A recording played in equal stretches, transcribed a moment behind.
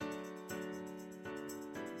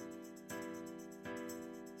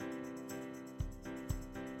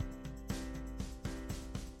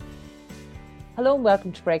Hello and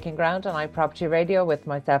welcome to Breaking Ground on iProperty Radio with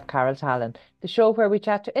myself, Carol Tallon, the show where we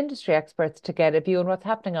chat to industry experts to get a view on what's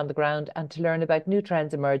happening on the ground and to learn about new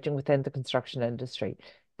trends emerging within the construction industry.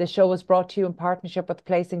 This show was brought to you in partnership with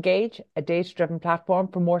Place Engage, a data-driven platform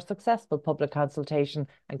for more successful public consultation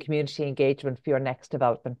and community engagement for your next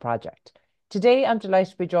development project. Today, I'm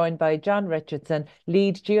delighted to be joined by John Richardson,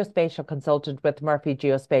 lead geospatial consultant with Murphy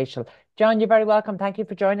Geospatial. John, you're very welcome. Thank you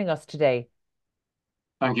for joining us today.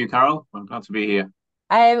 Thank you, Carol. I'm glad to be here.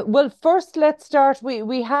 Well, first, let's start.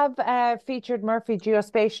 We have featured Murphy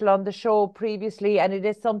Geospatial on the show previously, and it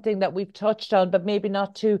is something that we've touched on, but maybe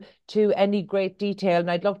not to any great detail.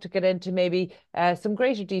 And I'd love to get into maybe some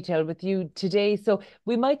greater detail with you today. So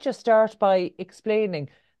we might just start by explaining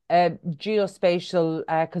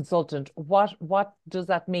geospatial consultant. What does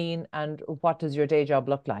that mean, and what does your day job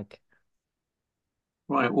look like?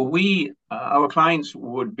 Right. Well, our clients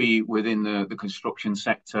would be within the construction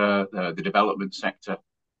sector, the development sector,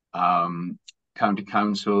 county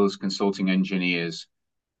councils, consulting engineers,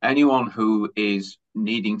 anyone who is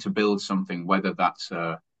needing to build something, whether that's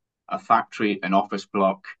a factory, an office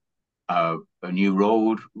block, a new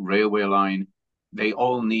road, railway line. They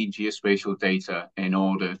all need geospatial data in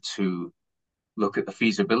order to look at the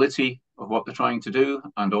feasibility of what they're trying to do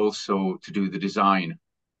and also to do the design of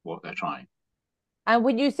what they're trying. And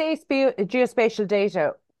when you say geospatial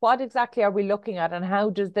data, what exactly are we looking at, and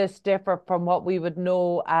how does this differ from what we would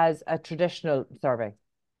know as a traditional survey?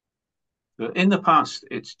 In the past,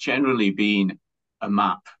 it's generally been a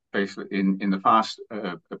map, basically in the past,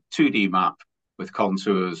 a 2D map with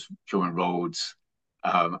contours showing roads,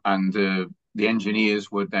 and the engineers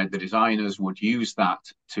the designers would use that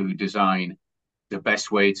to design the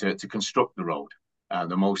best way to construct the road,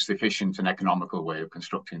 the most efficient and economical way of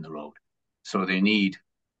constructing the road. So they need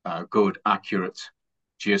good, accurate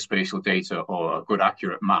geospatial data or a good,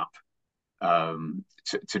 accurate map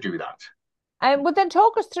to do that. But then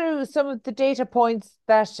talk us through some of the data points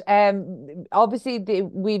that obviously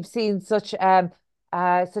we've seen such an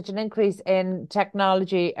increase in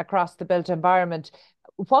technology across the built environment.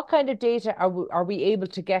 What kind of data are we able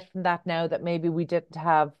to get from that now that maybe we didn't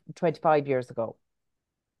have 25 years ago?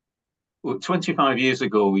 Well, 25 years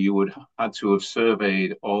ago, you would had to have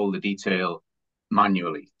surveyed all the detail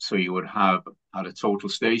manually. So you would have had a total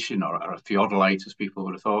station or a theodolite, as people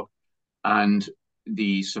would have thought, and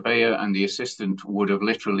the surveyor and the assistant would have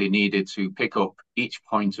literally needed to pick up each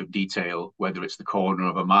point of detail, whether it's the corner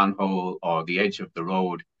of a manhole or the edge of the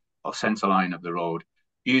road or center line of the road,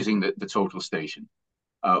 using the total station.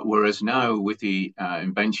 Whereas now, with the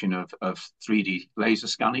invention of 3D laser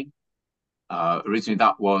scanning, originally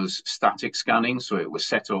that was static scanning, so it was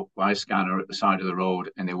set up by a scanner at the side of the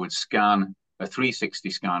road, and they would scan a 360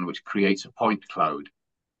 scan, which creates a point cloud.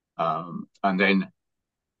 And then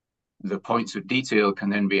the points of detail can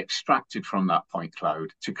then be extracted from that point cloud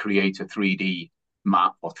to create a 3D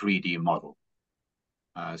map or 3D model.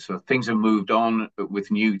 So things have moved on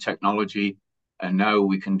with new technology, and now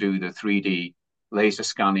we can do the 3D laser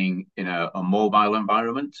scanning in a mobile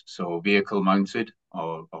environment, so vehicle mounted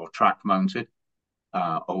or track mounted,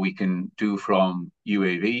 or we can do from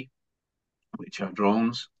UAV, which are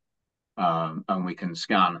drones, and we can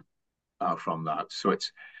scan from that. So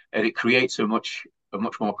it creates a much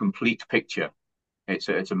more complete picture. It's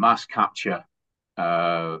a mass capture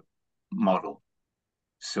model.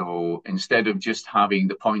 So instead of just having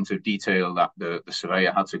the point of detail that the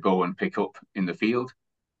surveyor had to go and pick up in the field,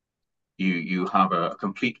 you have a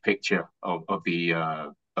complete picture of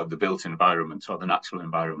the built environment or the natural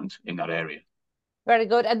environment in that area. Very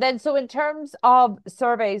good. And then, so in terms of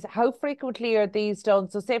surveys, how frequently are these done?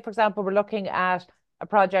 So say, for example, we're looking at a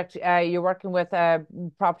project, you're working with a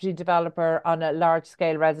property developer on a large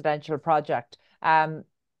scale residential project. What's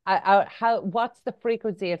the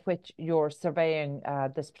frequency at which you're surveying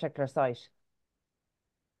this particular site?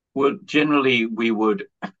 Well, generally, we would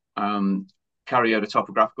carry out a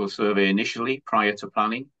topographical survey initially prior to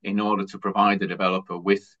planning in order to provide the developer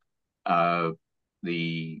with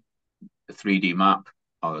the 3D map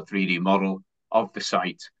or the 3D model of the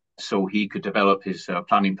site so he could develop his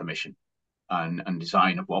planning permission and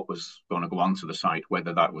design of what was going to go onto the site,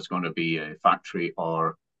 whether that was going to be a factory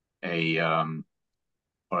or a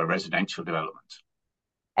residential development.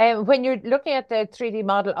 When you're looking at the 3D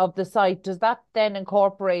model of the site, does that then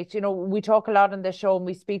incorporate, we talk a lot on the show and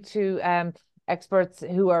we speak to experts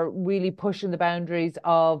who are really pushing the boundaries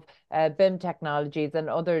of BIM technologies and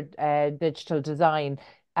other digital design.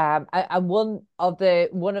 And one of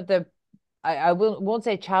the I won't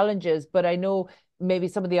say challenges, but I know maybe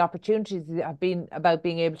some of the opportunities have been about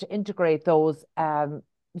being able to integrate those.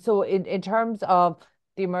 So in terms of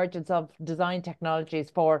the emergence of design technologies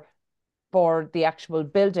for the actual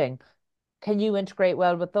building, can you integrate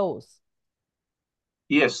well with those?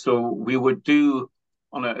 Yes, so we would do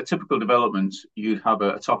on a typical development, you'd have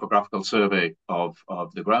a topographical survey of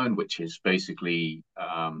the ground, which is basically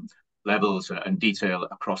levels and detail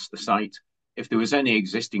across the site. If there was any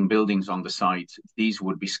existing buildings on the site, these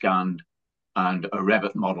would be scanned and a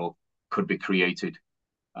Revit model could be created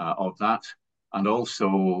of that. And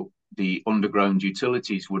also the underground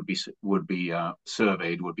utilities would be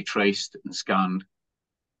surveyed, would be traced and scanned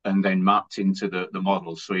and then mapped into the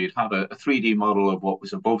model. So you'd have a 3D model of what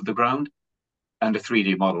was above the ground and a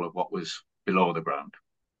 3D model of what was below the ground.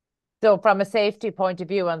 So, from a safety point of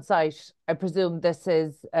view on site, I presume this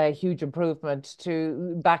is a huge improvement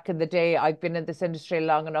to back in the day. I've been in this industry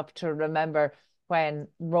long enough to remember when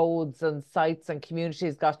roads and sites and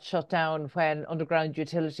communities got shut down when underground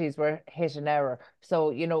utilities were hit in error.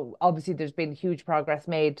 So, obviously there's been huge progress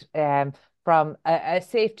made from a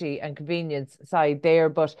safety and convenience side there.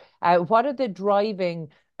 But what are the driving,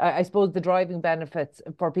 I suppose, the driving benefits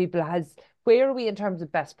for people? Where are we in terms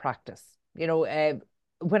of best practice?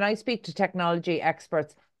 When I speak to technology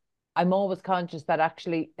experts, I'm always conscious that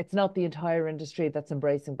actually it's not the entire industry that's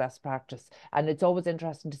embracing best practice. And it's always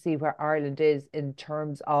interesting to see where Ireland is in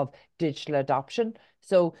terms of digital adoption.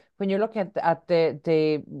 So when you're looking at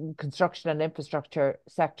the construction and infrastructure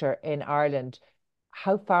sector in Ireland,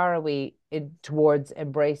 how far are we towards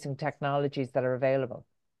embracing technologies that are available?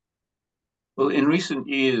 Well, in recent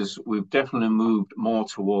years, we've definitely moved more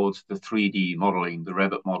towards the 3D modeling, the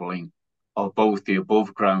Revit modeling of both the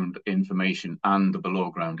above ground information and the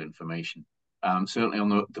below ground information. Certainly on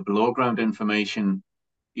the below ground information,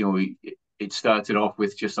 it started off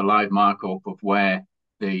with just a live markup of where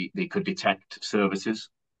they could detect services,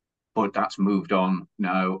 but that's moved on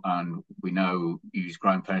now, and we now use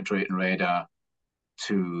ground penetrating radar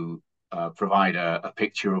to provide a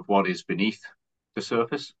picture of what is beneath the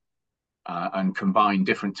surface and combine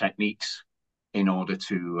different techniques in order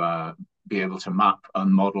to be able to map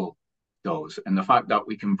and model those. And the fact that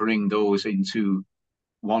we can bring those into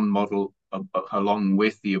one model along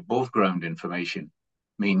with the above ground information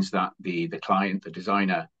means that the client, the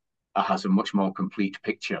designer, has a much more complete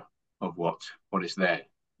picture of what is there.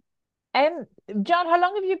 Um, John, how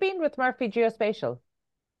long have you been with Murphy Geospatial?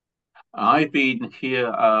 I've been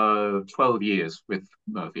here 12 years with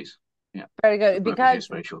Murphy's. Yeah, Very good, with Murphy because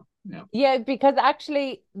Geospatial. Yeah. yeah, because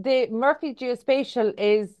actually the Murphy Geospatial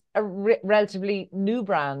is a relatively new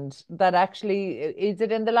brand that actually is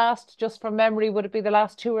it in the last, just from memory, would it be the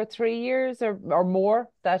last 2 or 3 years or more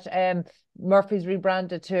that Murphy's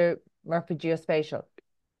rebranded to Murphy Geospatial?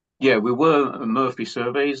 Yeah, we were Murphy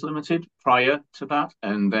Surveys Limited prior to that,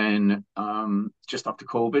 and then just after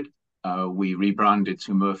COVID, we rebranded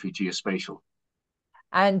to Murphy Geospatial.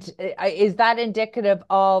 And is that indicative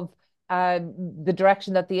of the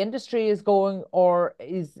direction that the industry is going, or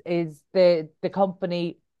is the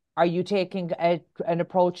company, are you taking an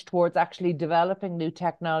approach towards actually developing new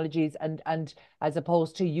technologies and as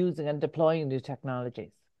opposed to using and deploying new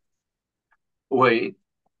technologies? Well,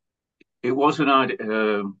 it was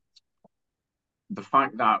the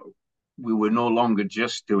fact that we were no longer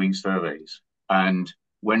just doing surveys, and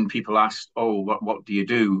when people asked, "Oh, what do you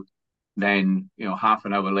do?" then half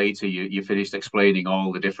an hour later you finished explaining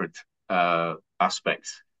all the different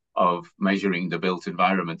aspects of measuring the built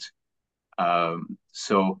environment.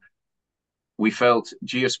 So we felt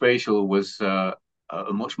geospatial was a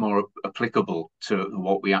much more applicable to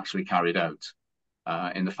what we actually carried out,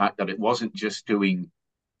 in the fact that it wasn't just doing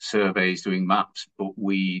surveys, doing maps, but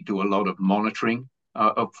we do a lot of monitoring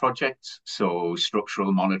of projects, so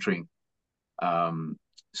structural monitoring.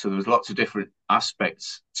 So there's lots of different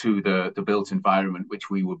aspects to the built environment which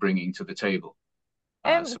we were bringing to the table.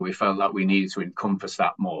 Um, So we felt that we needed to encompass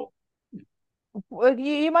that more. well,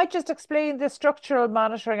 you might just explain the structural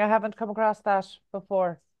monitoring. I haven't come across that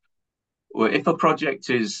before. Well, if a project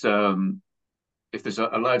is, if there's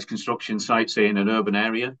a large construction site, say in an urban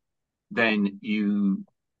area, then you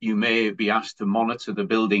may be asked to monitor the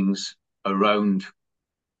buildings around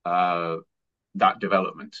uh, that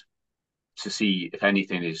development to see if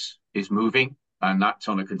anything is moving, and that's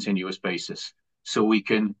on a continuous basis. So we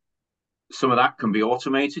can some of that can be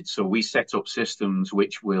automated. So we set up systems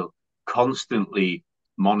which will constantly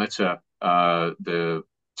monitor the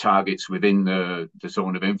targets within the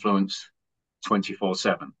zone of influence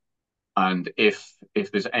 24/7. And if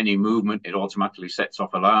there's any movement, it automatically sets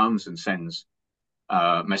off alarms and sends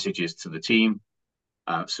messages to the team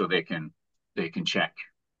so they can check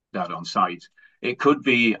that on site. It could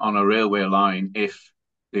be on a railway line if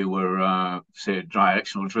they were say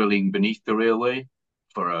directional drilling beneath the railway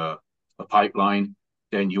for a pipeline,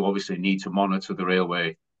 then you obviously need to monitor the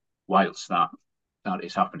railway whilst that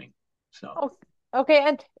is happening. So, Oh, okay,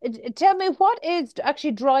 and tell me what is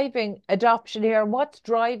actually driving adoption here, and what's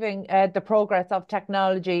driving the progress of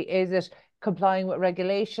technology? Is it complying with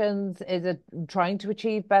regulations? Is it trying to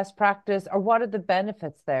achieve best practice, or what are the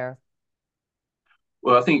benefits there?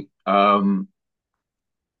 well, I think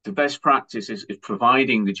the best practice is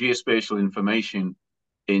providing the geospatial information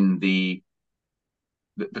in the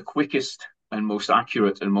quickest and most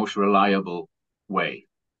accurate and most reliable way.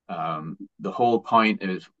 The whole point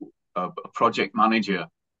is a project manager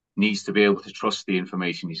needs to be able to trust the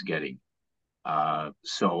information he's getting.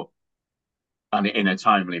 So, and in a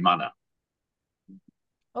timely manner.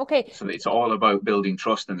 Okay, So it's all about building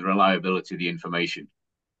trust and the reliability of the information.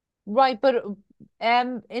 right, but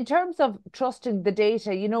in terms of trusting the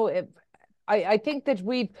data, I think that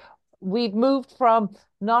we've moved from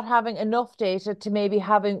not having enough data to maybe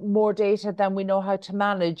having more data than we know how to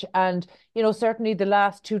manage. And, certainly the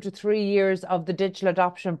last 2 to 3 years of the digital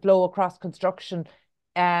adoption flow across construction,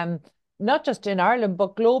 um, not just in Ireland,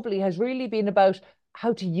 but globally, has really been about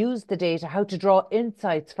how to use the data, how to draw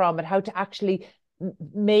insights from it, how to actually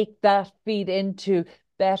make that feed into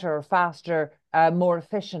better, faster, more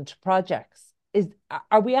efficient projects.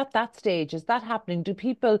 Are we at that stage? Is that happening? Do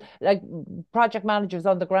people like project managers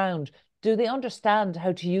on the ground, do they understand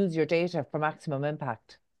how to use your data for maximum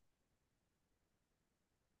impact?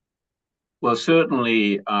 Well,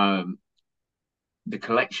 certainly the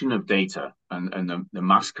collection of data and the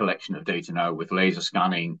mass collection of data now with laser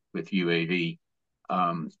scanning, with UAV,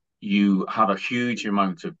 you have a huge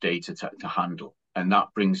amount of data to handle, and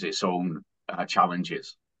that brings its own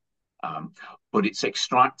challenges. Um, but it's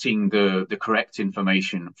extracting the correct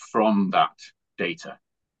information from that data,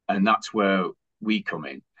 and that's where we come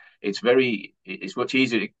in. It's much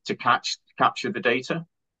easier to capture the data,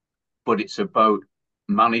 but it's about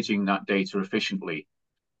managing that data efficiently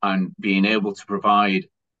and being able to provide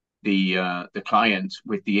the client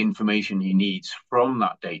with the information he needs from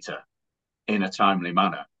that data in a timely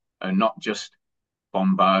manner, and not just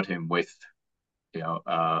bombard him with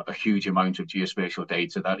a huge amount of geospatial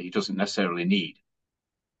data that he doesn't necessarily need.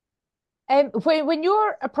 When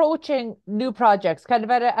you're approaching new projects, kind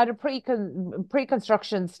of at a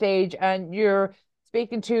pre-construction stage, and you're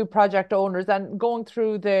speaking to project owners and going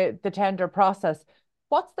through the tender process,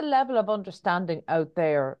 what's the level of understanding out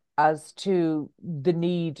there as to the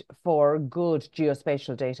need for good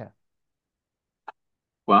geospatial data?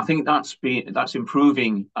 Well, I think that's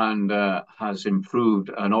improving and has improved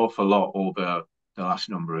an awful lot over the last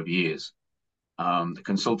number of years. The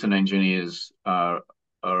consultant engineers are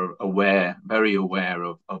aware, very aware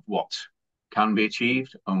of what can be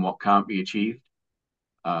achieved and what can't be achieved.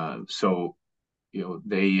 So they're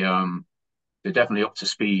definitely up to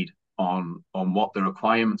speed on what the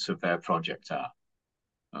requirements of their project are.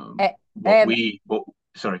 Um, Uh, what um, we what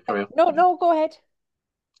sorry, carry no, no, go ahead.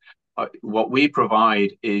 what we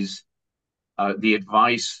provide is the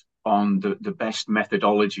advice on the best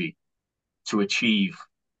methodology to achieve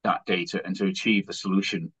that data and to achieve the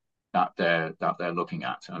solution that they're looking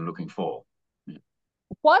at and looking for.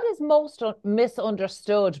 What is most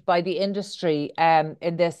misunderstood by the industry in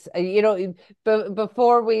this?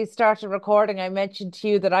 Before we started recording, I mentioned to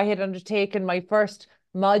you that I had undertaken my first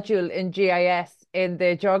module in GIS in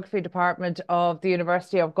the geography department of the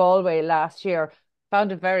University of Galway last year.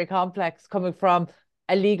 Found it very complex coming from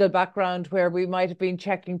a legal background where we might have been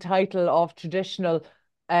checking title of traditional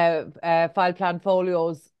file plan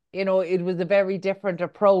folios. It was a very different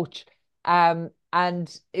approach. And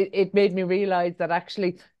it made me realize that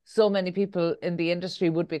actually so many people in the industry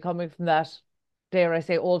would be coming from that, dare I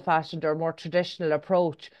say, old-fashioned or more traditional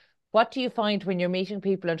approach. What do you find when you're meeting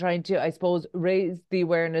people and trying to, I suppose, raise the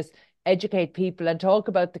awareness, educate people, and talk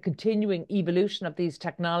about the continuing evolution of these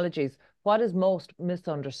technologies? What is most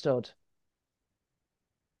misunderstood?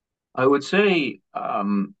 I would say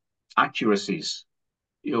accuracies.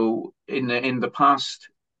 In the past,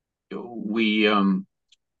 we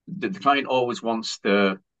the client always wants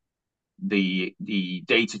the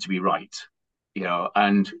data to be right,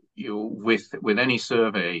 and with any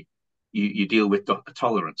survey, you deal with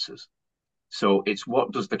tolerances. So it's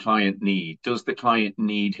what does the client need? Does the client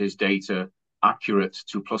need his data accurate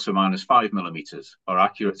to plus or minus 5 millimeters, or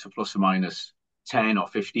accurate to plus or minus 10 or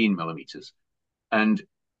 15 millimeters? And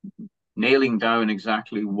nailing down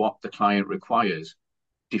exactly what the client requires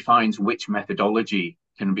defines which methodology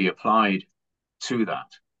can be applied to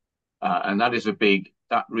that. And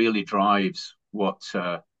that really drives what,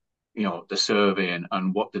 the survey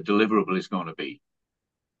and what the deliverable is going to be.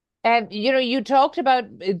 You talked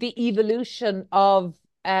about the evolution of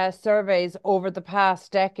surveys over the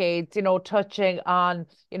past decades, touching on,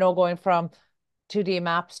 going from 2D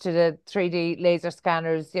maps to the 3D laser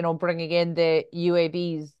scanners, bringing in the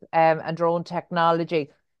UAVs and drone technology.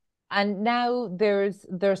 And now there's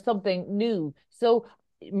something new. So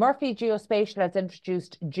Murphy Geospatial has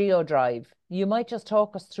introduced GeoDrive. You might just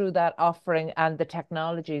talk us through that offering and the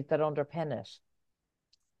technologies that underpin it.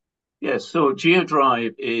 Yes, so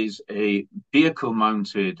GeoDrive is a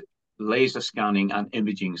vehicle-mounted laser scanning and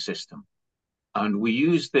imaging system. And we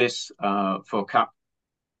use this for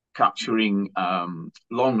capturing long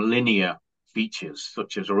linear features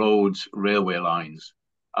such as roads, railway lines.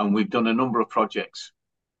 And we've done a number of projects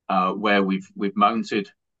where we've mounted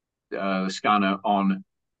the scanner on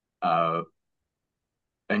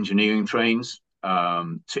engineering trains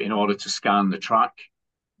in order to scan the track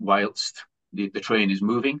whilst the train is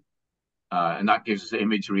moving. And that gives us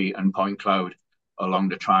imagery and point cloud along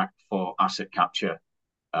the track for asset capture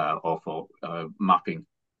or for mapping.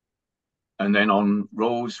 And then on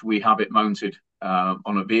roads, we have it mounted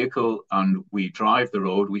on a vehicle and we drive the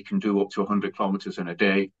road. We can do up to 100 kilometers in a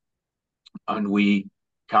day. And we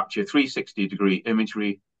capture 360-degree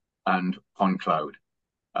imagery and point cloud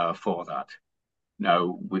for that.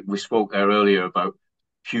 Now, we spoke there earlier about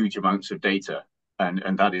huge amounts of data.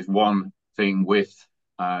 And that is one thing with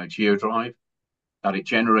GeoDrive, that it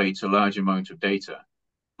generates a large amount of data,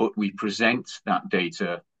 but we present that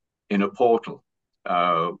data in a portal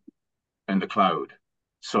in the cloud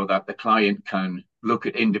so that the client can look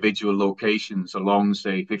at individual locations along,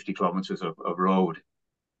 say, 50 kilometers of road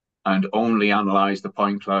and only analyze the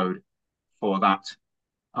point cloud for that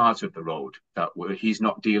part of the road, that where he's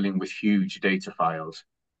not dealing with huge data files,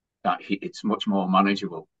 that it's much more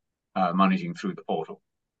manageable managing through the portal.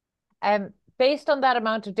 Based on that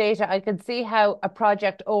amount of data, I can see how a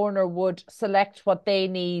project owner would select what they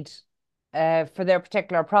need for their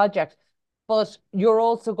particular project. But you're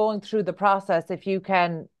also going through the process if you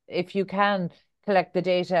can collect the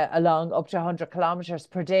data along up to 100 kilometers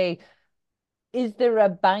per day. Is there a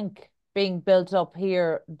bank being built up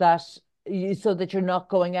here so that you're not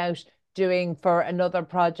going out doing for another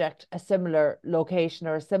project a similar location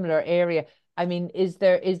or a similar area? I mean, is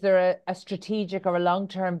there a strategic or a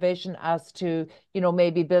long-term vision as to,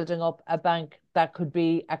 maybe building up a bank that could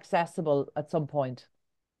be accessible at some point?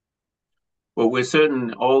 Well, we're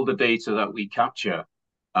certain all the data that we capture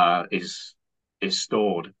is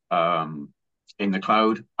stored in the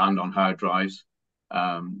cloud and on hard drives.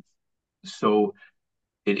 So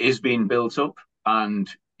it is being built up, and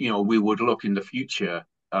we would look in the future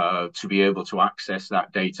to be able to access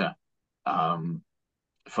that data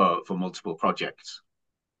for multiple projects.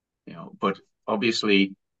 But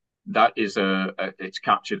obviously that is it's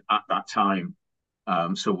captured at that time.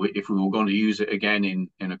 So if we were going to use it again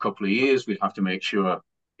in a couple of years, we'd have to make sure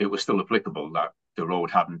it was still applicable, that the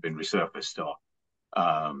road hadn't been resurfaced or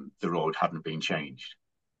the road hadn't been changed.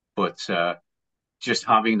 But just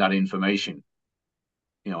having that information,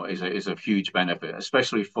 is a huge benefit,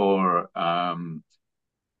 especially for the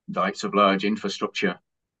likes of large infrastructure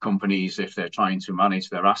companies if they're trying to manage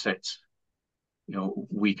their assets.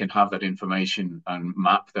 We can have that information and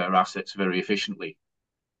map their assets very efficiently.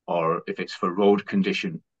 Or if it's for road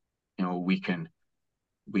condition, we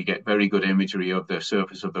get very good imagery of the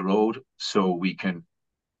surface of the road, so we can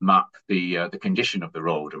map the condition of the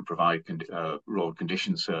road and provide road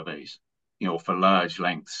condition surveys, for large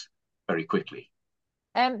lengths very quickly.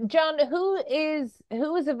 John, who is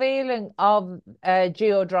availing of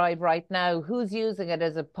GeoDrive right now? Who's using it?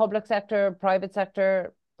 As a public sector, private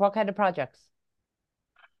sector? What kind of projects?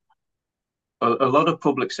 A lot of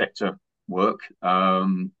public sector work,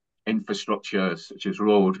 infrastructure such as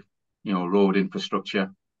road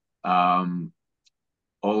infrastructure,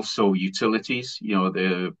 also utilities,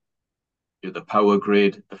 the power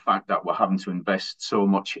grid, the fact that we're having to invest so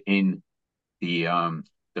much in the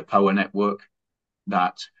power network,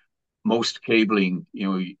 that most cabling,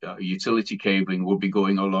 utility cabling will be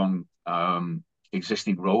going along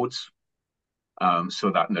existing roads,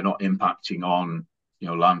 so that they're not impacting on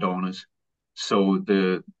landowners. So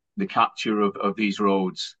the capture of these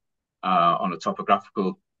roads on a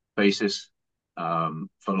topographical basis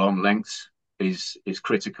for long lengths is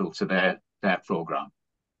critical to their program.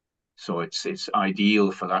 So it's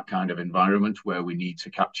ideal for that kind of environment where we need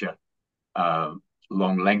to capture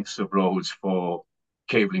long lengths of roads for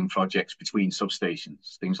cabling projects between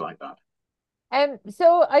substations, things like that.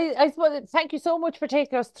 So I suppose thank you so much for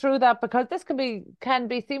taking us through that, because this can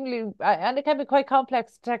be seemingly and it can be quite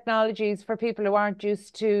complex technologies for people who aren't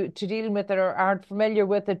used to dealing with it or aren't familiar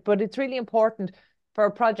with it. But it's really important for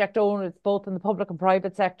project owners, both in the public and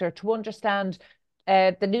private sector, to understand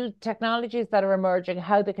the new technologies that are emerging,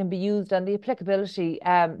 how they can be used, and the applicability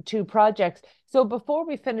to projects. So before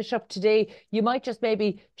we finish up today, you might just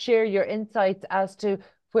maybe share your insights as to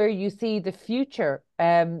where you see the future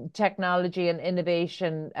technology and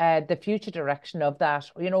innovation, the future direction of that.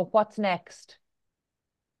 What's next?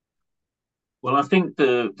 Well, I think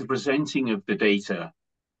the presenting of the data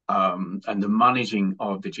and the managing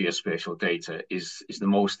of the geospatial data is the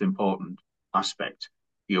most important aspect.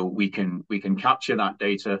 We can capture that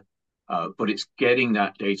data, but it's getting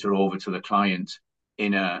that data over to the client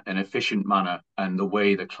in an efficient manner and the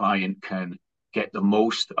way the client can get the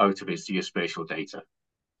most out of his geospatial data.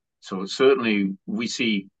 So certainly we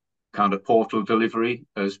see kind of portal delivery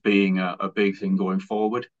as being a big thing going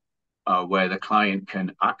forward, where the client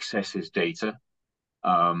can access his data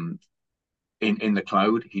um, in the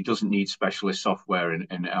cloud. He doesn't need specialist software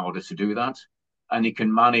in order to do that. And he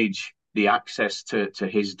can manage the access to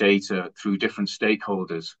his data through different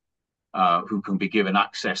stakeholders who can be given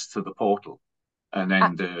access to the portal. And Uh,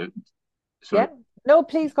 then yeah. sorry, No,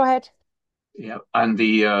 please go ahead. yeah, and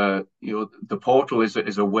the portal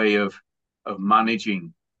is a way of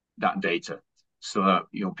managing that data so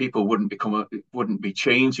that people wouldn't be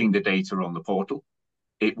changing the data on the portal.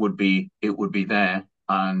 It would be there,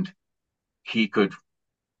 and he could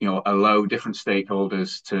allow different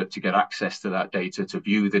stakeholders to get access to that data, to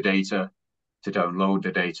view the data, to download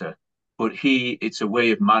the data. But it's a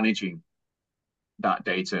way of managing that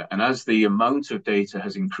data. And as the amount of data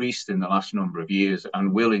has increased in the last number of years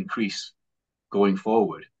and will increase going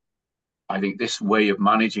forward, I think this way of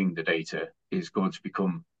managing the data is going to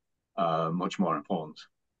become much more important.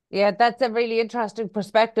 Yeah, that's a really interesting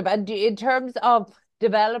perspective. And in terms of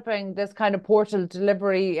developing this kind of portal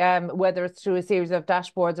delivery, whether it's through a series of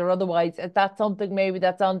dashboards or otherwise, is that something maybe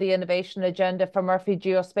that's on the innovation agenda for Murphy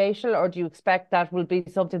Geospatial, or do you expect that will be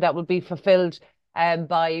something that will be fulfilled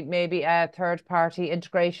by maybe a third party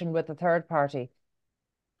integration with a third party?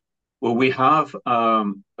 Well, we have a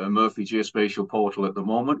Murphy Geospatial portal at the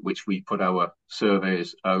moment, which we put our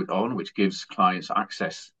surveys out on, which gives clients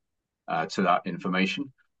access to that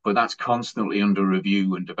information. But that's constantly under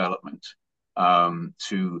review and development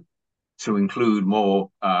to include more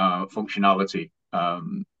functionality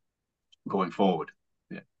going forward.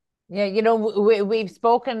 Yeah. Yeah, we've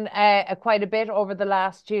spoken quite a bit over the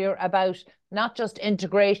last year about not just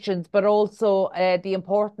integrations, but also the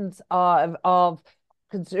importance of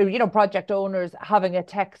project owners having a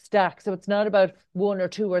tech stack. So it's not about one or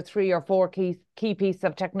two or three or four key pieces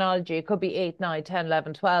of technology. It could be 8, 9, 10,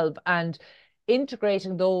 11, 12, and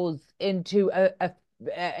integrating those into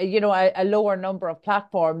a lower number of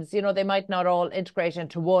platforms. They might not all integrate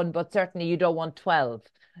into one, but certainly you don't want 12.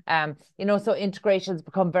 So integrations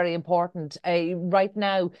become very important. Right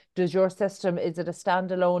now, does your system, is it a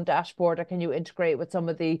standalone dashboard, or can you integrate with some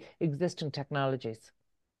of the existing technologies?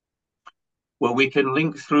 Well, we can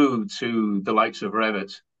link through to the likes of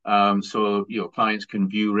Revit. So clients can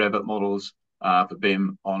view Revit models for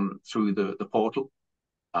BIM on through the portal.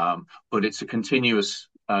 But it's a continuous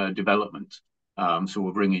development. So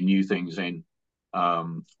we're bringing new things in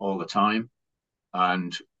all the time,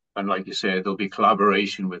 and like you say, there'll be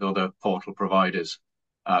collaboration with other portal providers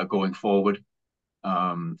going forward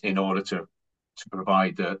in order to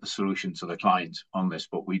provide the solution to the client on this.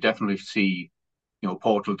 But we definitely see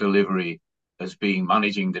portal delivery as being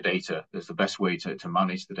managing the data as the best way to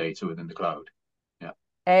manage the data within the cloud.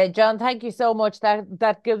 Yeah. John, thank you so much.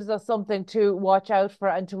 That gives us something to watch out for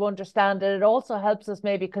and to understand. And it also helps us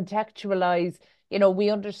maybe contextualize. We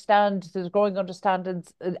understand there's growing understanding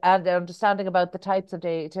and understanding about the types of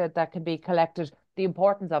data that can be collected, the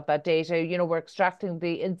importance of that data. We're extracting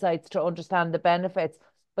the insights to understand the benefits,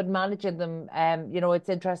 but managing them. It's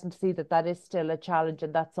interesting to see that that is still a challenge,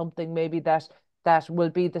 and that's something maybe that will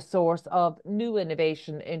be the source of new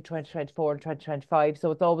innovation in 2024 and 2025.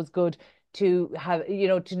 So it's always good to have,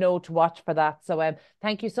 to watch for that. So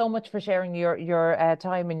thank you so much for sharing your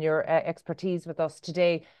time and your expertise with us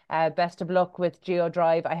today. Best of luck with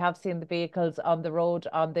GeoDrive. I have seen the vehicles on the road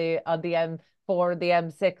on the M4 and the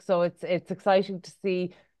M6, so it's exciting to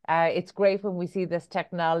see. It's great when we see this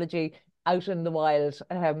technology out in the wild.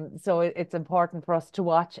 So it's important for us to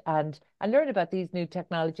watch and learn about these new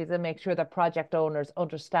technologies and make sure that project owners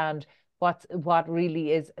understand what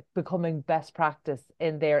really is becoming best practice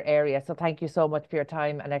in their area. So thank you so much for your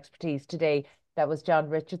time and expertise today. That was John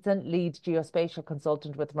Richardson, lead geospatial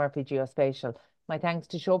consultant with Murphy Geospatial. My thanks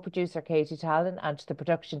to show producer Katie Tallon and to the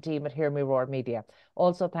production team at Hear Me Roar Media.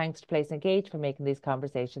 Also, thanks to Place Engage for making these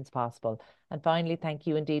conversations possible. And finally, thank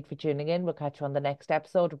you indeed for tuning in. We'll catch you on the next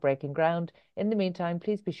episode of Breaking Ground. In the meantime,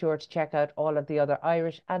 please be sure to check out all of the other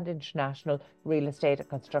Irish and international real estate and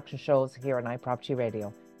construction shows here on iProperty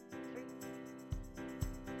Radio.